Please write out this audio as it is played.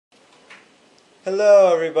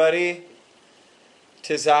Hello, everybody.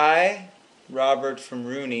 'Tis I, Robert from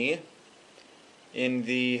Rooney, in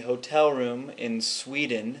the hotel room in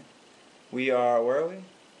Sweden. We are, where are we?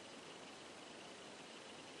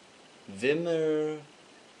 Vimmerby?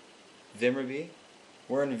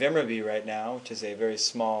 We're in Vimmerby right now, which is a very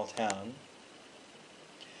small town.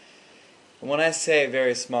 And when I say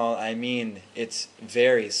very small, I mean it's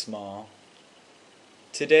very small.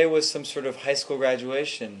 Today was some sort of high school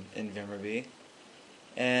graduation in Vimmerby.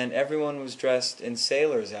 And everyone was dressed in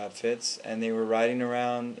sailors' outfits, and they were riding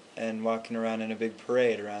around and walking around in a big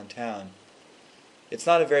parade around town. It's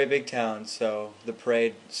not a very big town, so the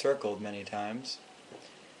parade circled many times.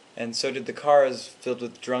 And so did the cars filled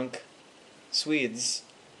with drunk Swedes,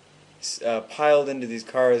 piled into these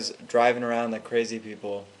cars, driving around like crazy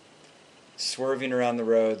people, swerving around the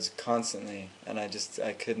roads constantly. And I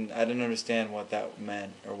didn't understand what that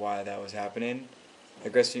meant or why that was happening. I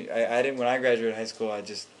didn't. When I graduated high school, I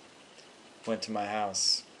just went to my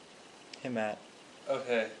house. Hey, Matt.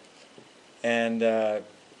 Okay. And I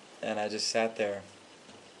just sat there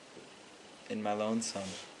in my lonesome.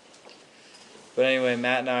 But anyway,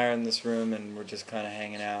 Matt and I are in this room, and we're just kind of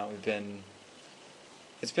hanging out. I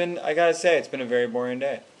gotta say, it's been a very boring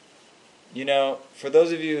day. You know, for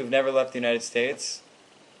those of you who've never left the United States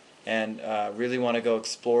and really want to go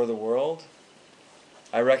explore the world,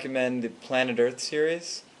 I recommend the Planet Earth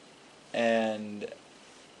series, and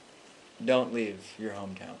don't leave your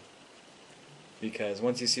hometown. Because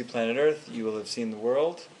once you see Planet Earth, you will have seen the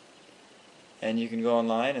world, and you can go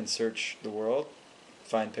online and search the world,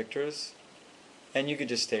 find pictures, and you could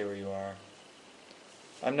just stay where you are.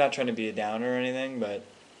 I'm not trying to be a downer or anything, but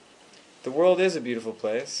the world is a beautiful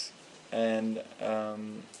place, and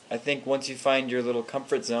I think once you find your little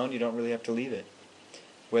comfort zone, you don't really have to leave it.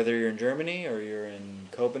 Whether you're in Germany, or you're in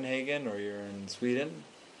Copenhagen, or you're in Sweden,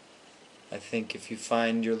 I think if you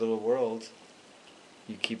find your little world,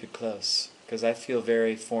 you keep it close. Because I feel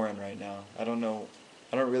very foreign right now. I don't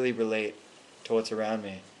really relate to what's around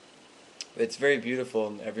me. It's very beautiful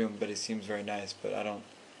and everybody seems very nice, but I don't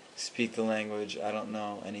speak the language. I don't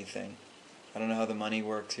know anything. I don't know how the money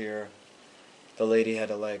works here. The lady I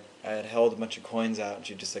had held a bunch of coins out, and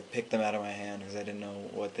she just picked them out of my hand because I didn't know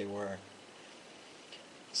what they were.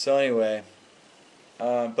 So anyway,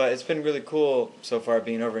 but it's been really cool so far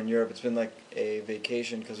being over in Europe. It's been like a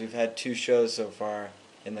vacation because we've had 2 shows so far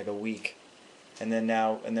in like a week, and then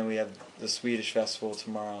we have the Swedish festival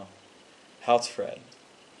tomorrow, Halsfred,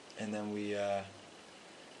 and then we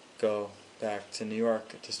go back to New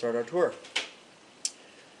York to start our tour.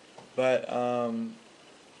 But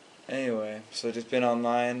anyway, so just been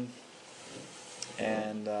online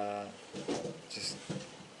and just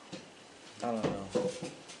I don't know.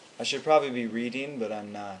 I should probably be reading, but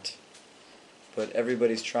I'm not. But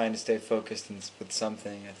everybody's trying to stay focused with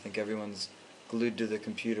something. I think everyone's glued to the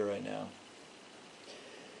computer right now.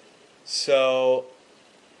 So,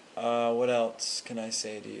 what else can I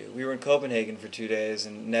say to you? We were in Copenhagen for 2 days,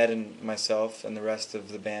 and Ned and myself and the rest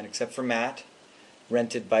of the band, except for Matt,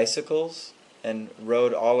 rented bicycles and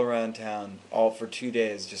rode all around town, all for 2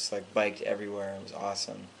 days, just biked everywhere. It was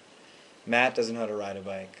awesome. Matt doesn't know how to ride a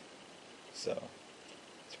bike, so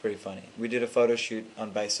it's pretty funny. We did a photo shoot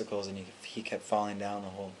on bicycles, and he kept falling down the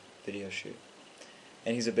whole video shoot.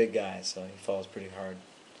 And he's a big guy, so he falls pretty hard.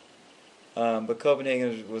 But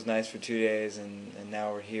Copenhagen was nice for 2 days, and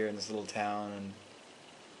now we're here in this little town,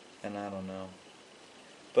 and I don't know.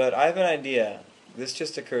 But I have an idea. This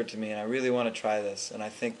just occurred to me, and I really want to try this, and I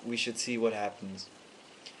think we should see what happens.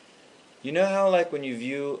 You know how when you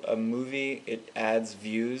view a movie, it adds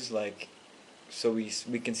views, so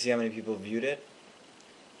we can see how many people viewed it?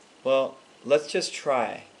 Well, let's just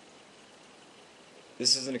try.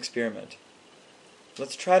 This is an experiment.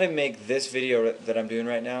 Let's try to make this video that I'm doing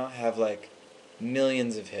right now have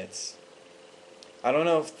millions of hits. I don't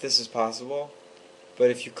know if this is possible,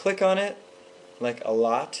 but if you click on it a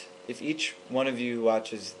lot, if each one of you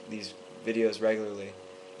watches these videos regularly,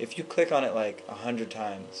 if you click on it 100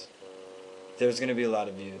 times, there's going to be a lot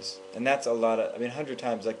of views. And that's a lot of, 100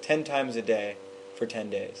 times, 10 times a day for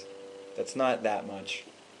 10 days. That's not that much.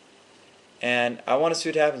 And I want to see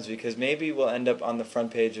what happens, because maybe we'll end up on the front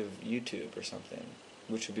page of YouTube or something,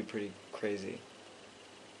 which would be pretty crazy.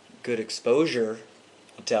 Good exposure,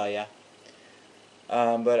 I'll tell ya.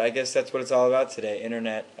 But I guess that's what it's all about today,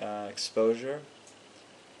 internet exposure.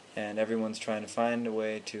 And everyone's trying to find a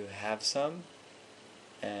way to have some.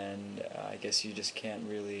 And I guess you just can't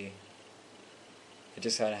really, it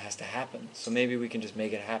just kind of has to happen. So maybe we can just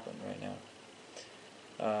make it happen right now.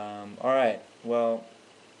 Alright, well,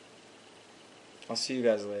 I'll see you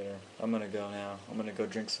guys later. I'm going to go now. I'm going to go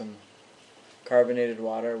drink some carbonated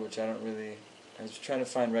water, which I was trying to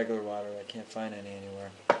find regular water. I can't find any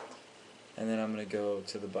anywhere. And then I'm going to go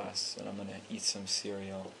to the bus, and I'm going to eat some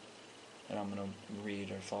cereal, and I'm going to read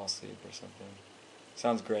or fall asleep or something.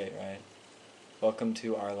 Sounds great, right? Welcome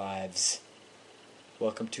to our lives.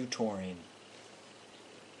 Welcome to touring.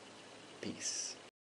 Peace.